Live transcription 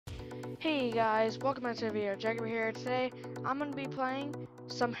Hey guys, welcome back to the video. Jackrabbit here. Today I'm going to be playing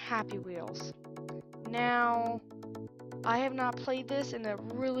some Happy Wheels. Now, I have not played this in a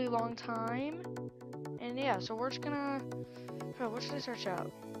really long time. And yeah, so we're just gonna... Oh, what should I search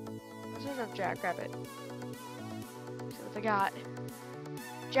out? Let's search up Jackrabbit. See what they got.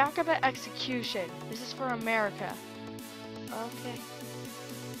 Jackrabbit Execution. This is for America. Okay.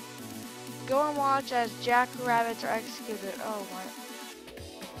 Go and watch as jackrabbits are executed. Oh my...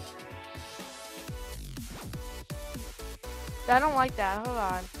 I don't like that. Hold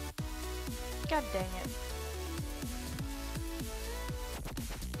on. God dang it.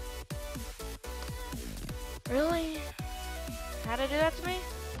 Really? How'd it do that to me?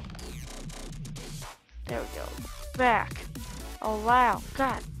 There we go. Back. Allow.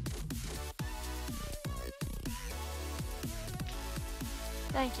 God.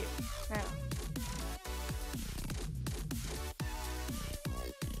 Thank you. Now.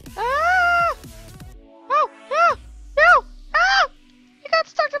 Ah! Oh! No! No! Ah! You got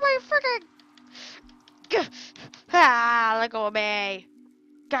stuck to my freaking... Ah! Let go of me.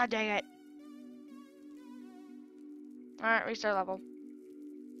 God dang it. Alright, restart level.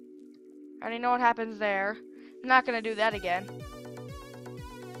 I already know what happens there. I'm not gonna do that again.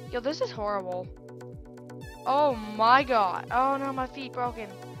 Yo, this is horrible. Oh my god. Oh no, my feet broken.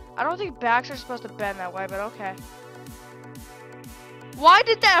 I don't think backs are supposed to bend that way, but okay. Why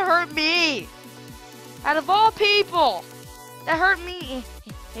did that hurt me? Out of all people! That hurt me.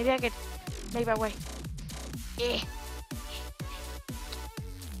 Maybe I could make my way.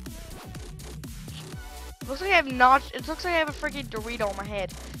 Looks like I have notch. It looks like I have a freaking Dorito on my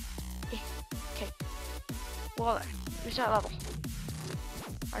head. Okay. Well then, restart level.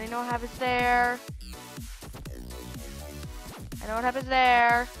 I already know what happens there. I know what happens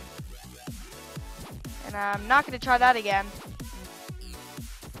there. And I'm not gonna try that again.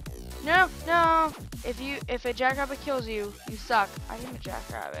 No, no. If a jackrabbit kills you, you suck. I am a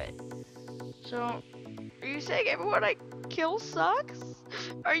jackrabbit. So, are you saying everyone I kill sucks?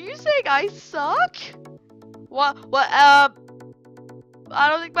 Are you saying I suck? What? I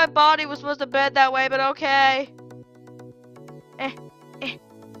don't think my body was supposed to bend that way, but okay. Meh.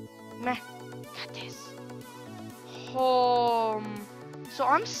 Got this. Home. So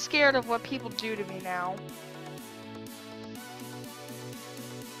I'm scared of what people do to me now.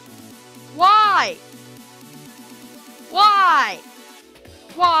 Why? Why?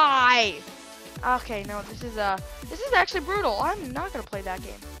 Why? Okay, no, this is actually brutal. I'm not gonna play that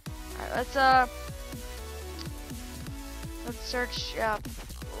game. Alright, let's search up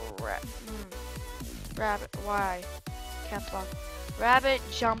rabbit. Why? Caps lock. Rabbit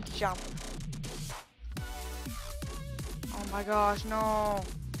jump. Oh my gosh, no.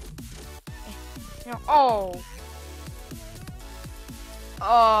 No. Oh.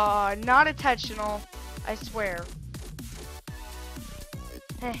 Not intentional. I swear.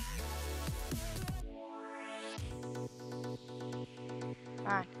 Come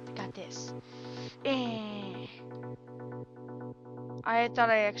on, I got this. I thought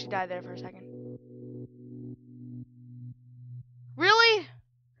I actually died there for a second. Really?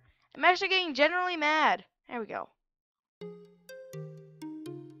 I'm actually getting generally mad. There we go.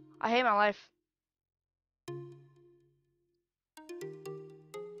 I hate my life.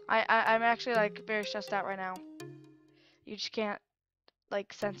 I'm actually like very stressed out right now. You just can't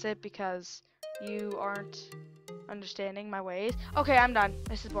like sense it because you aren't understanding my ways. Okay, I'm done.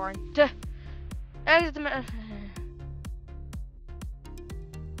 This is boring. Duh.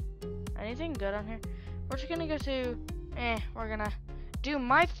 Anything good on here? We're just gonna go to we're gonna do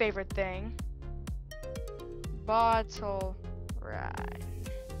my favorite thing. Bottle ride.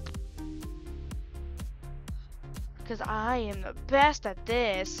 Because I am the best at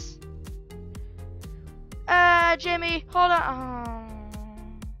this. Jimmy, hold on.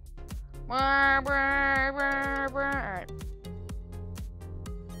 Alright.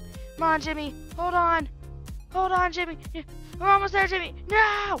 Come on, Jimmy, hold on. Hold on, Jimmy. We're almost there, Jimmy.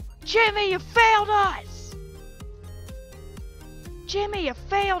 No! Jimmy, you failed us! Jimmy, you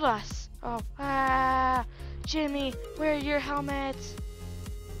failed us! Oh, Jimmy, where are your helmets?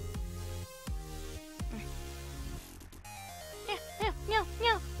 No,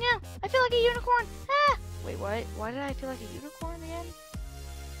 I feel like a unicorn. Wait, what? Why did I feel like a unicorn again?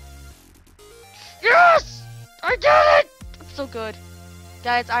 Yes! I did it! I'm so good.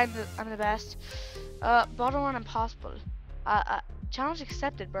 Guys, I'm the best. Bottle one impossible. Challenge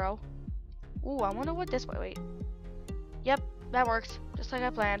accepted, bro. Ooh, I wonder what this way. Wait. Yep, that works. Just like I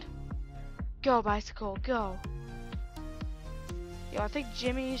planned. Go, bicycle, go. Yo, I think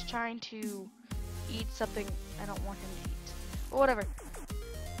Jimmy's trying to eat something I don't want him to eat. But whatever.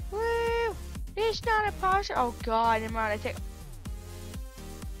 Whee! It's not impossible. Oh god, never mind.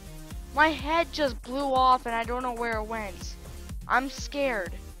 My head just blew off and I don't know where it went. I'm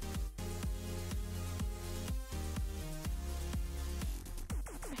scared.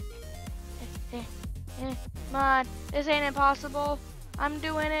 Come on, this ain't impossible. I'm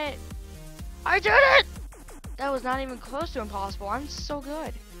doing it. I did it! That was not even close to impossible. I'm so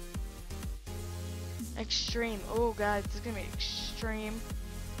good. Extreme. Oh god, this is gonna be extreme.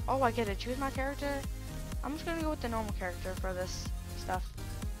 Oh, I get to choose my character? I'm just gonna go with the normal character for this stuff.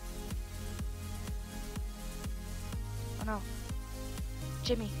 Oh no.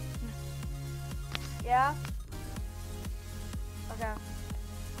 Jimmy. Yeah? Okay.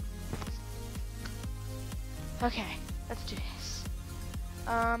 Okay, let's do this.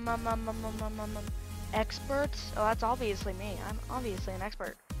 Expert? Oh, that's obviously me. I'm obviously an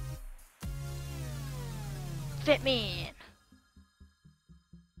expert. Fit me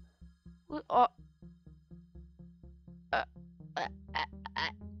in. Oh.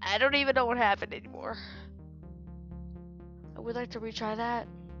 I don't even know what happened anymore. I would like to retry that.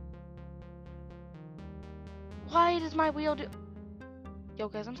 Why does my wheel do... Yo,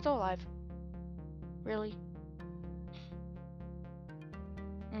 guys, I'm still alive. Really?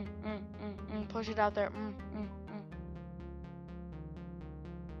 Push it out there.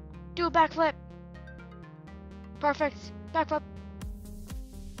 Do a backflip. Perfect. Backflip.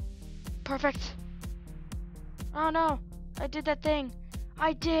 Perfect. Oh no. I did that thing.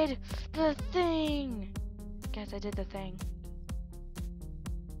 I did the thing. Guys, I did the thing.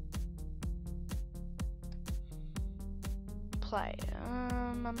 Play.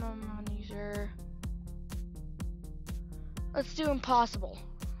 I'm on user. Let's do impossible.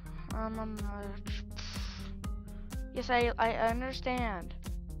 Yes, I understand.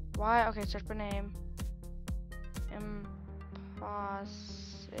 Why? Okay, search for name. Impossible.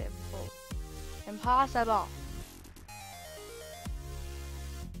 Impossible.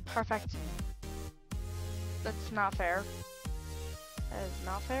 Perfect. That's not fair. That is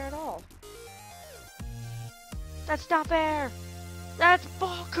not fair at all. That's not fair! That's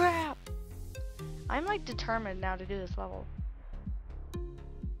bullcrap! I'm like determined now to do this level.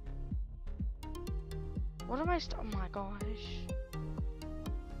 What am I oh my gosh.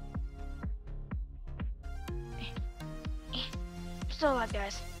 I'm still alive,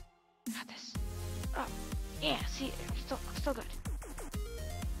 guys. I got this. Oh, yeah, see, I'm still good.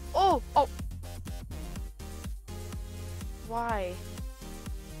 Oh! Why?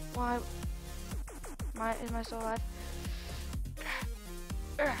 Why? Am I still alive?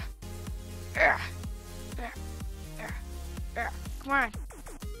 Come on. I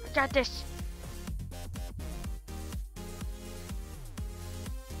got this.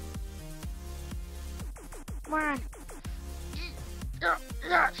 Come on.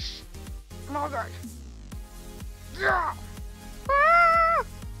 Yes. I'm all good. Yeah. Ah!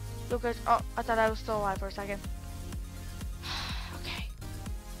 Look, guys. Oh, I thought I was still alive for a second. Okay.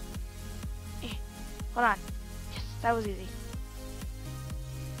 Hold on. Yes, that was easy.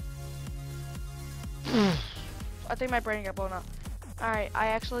 I think my brain got blown up. Alright, I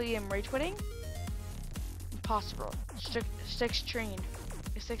actually am rage quitting. Impossible. Six tree.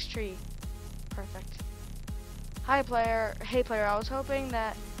 Perfect. Hi player. Hey player, I was hoping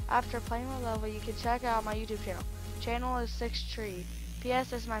that after playing the level you could check out my YouTube channel. Channel is 6 Tree.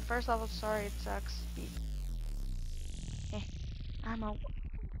 P.S. This is my first level. Sorry, it sucks. I'm a...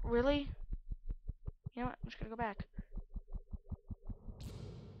 Really? You know what? I'm just gonna go back.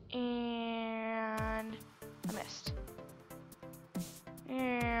 And... I missed.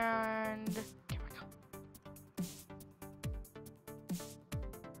 And... There we go.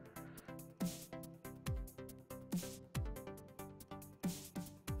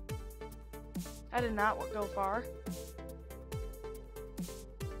 I did not go far.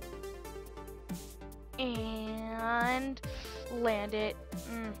 And land it.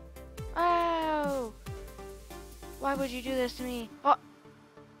 Oh! Why would you do this to me? Oh!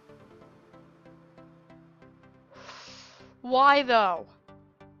 Why though?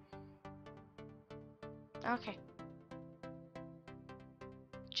 Okay.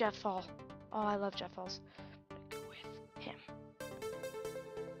 Jet Fall. Oh, I love Jet Falls. I'm gonna go with him.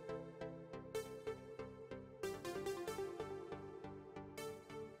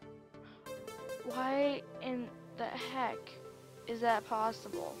 Why in the heck is that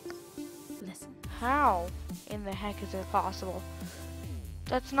possible? Listen. How in the heck is it possible?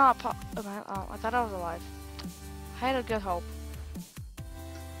 That's not oh, I thought I was alive. I had a good hope.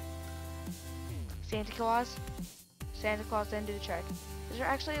 Santa Claus? Santa Claus didn't do the trick. Is there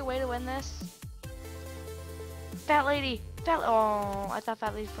actually a way to win this? Fat lady! Oh, I thought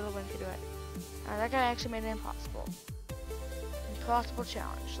Fat Leaf for the win could do it. That guy actually made it impossible. Impossible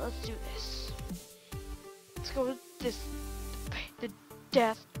challenge. Let's do this. Let's go with this. The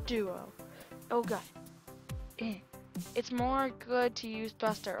death duo. Oh god. It's more good to use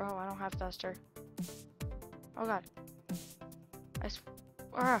Thruster. Oh, I don't have Thruster. Oh god.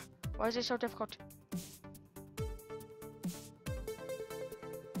 Why is it so difficult?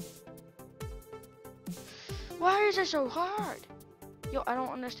 Why is it so hard? Yo, I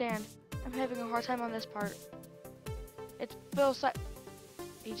don't understand. I'm having a hard time on this part. It's Phil's like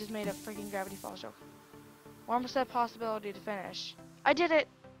he just made a freaking gravity falls joke. 1% possibility to finish. I did it!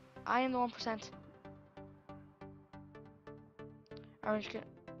 I am the 1%. I'm just gonna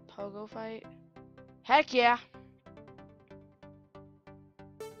pogo fight. Heck yeah!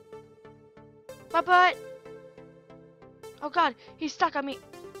 My butt! Oh god, he's stuck on me.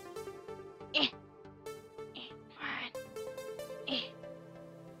 Come on.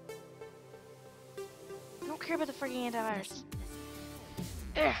 I don't care about the freaking antivirus.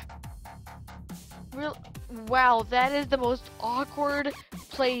 Real. Wow, that is the most awkward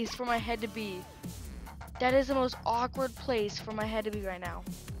place for my head to be. That is the most awkward place for my head to be right now.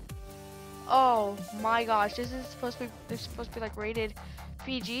 Oh my gosh, this is supposed to be. They're supposed to be like rated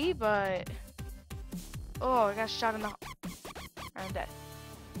PG, but oh, I got shot in the. I'm dead.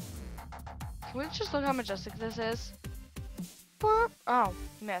 Can we just look how majestic this is? Boop. Oh,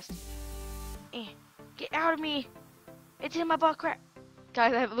 missed. Get out of me! It's in my butt crack.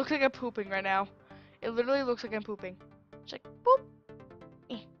 Guys, it looks like I'm pooping right now. It literally looks like I'm pooping. It's like boop.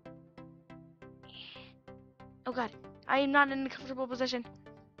 Oh god, I am not in a comfortable position.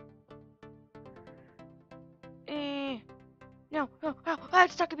 No,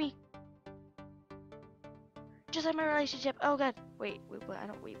 it's stuck in me. Just like my relationship. Oh god. Wait, what?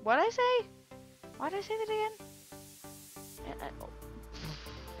 What did I say? Why did I say that again?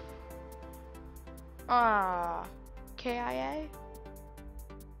 KIA?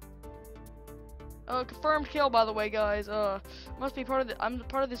 Confirmed kill, by the way, guys. Must be part of the. I'm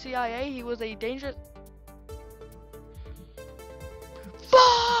part of the CIA. He was a dangerous.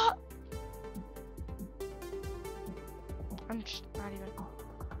 Fuck! I'm just not even.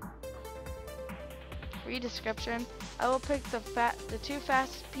 Read description. I will pick the two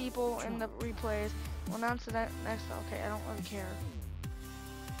fastest people in the replays. We'll announce the next. Okay, I don't really care.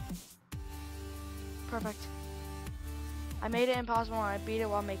 Perfect. I made it impossible and I beat it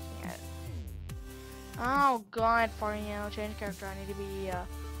while making it. Oh god, for change character. I need to be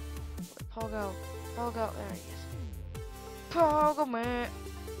Pogo. There he is. Pogo man.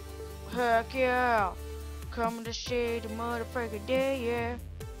 Heck yeah. Coming to shade the motherfucking day, yeah.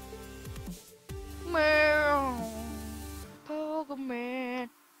 Man. Pogo man.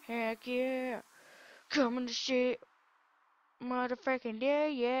 Heck yeah. Coming to shade motherfucking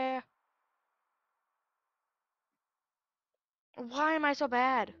day, yeah. Why am I so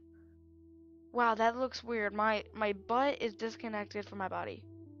bad? Wow, that looks weird. My butt is disconnected from my body.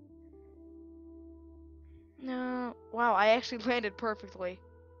 No. Wow, I actually landed perfectly.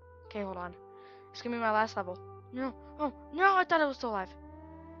 Okay, hold on. It's gonna be my last level. No. Oh, no, I thought I was still alive.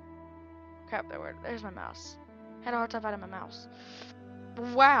 Crap, there's my mouse. Had a hard time finding my mouse.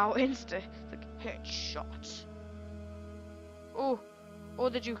 Wow, insta. Like, headshots. Oh,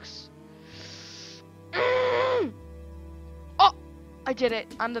 the jukes. Oh, I did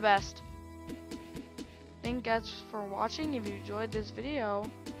it. I'm the best. Thank you guys for watching. If you enjoyed this video,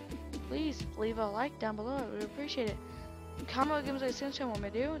 please leave a like down below. I would appreciate it. Comment what games I sent you and what I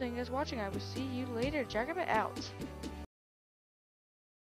do. Thank you guys for watching. I will see you later. Jackrabbit out.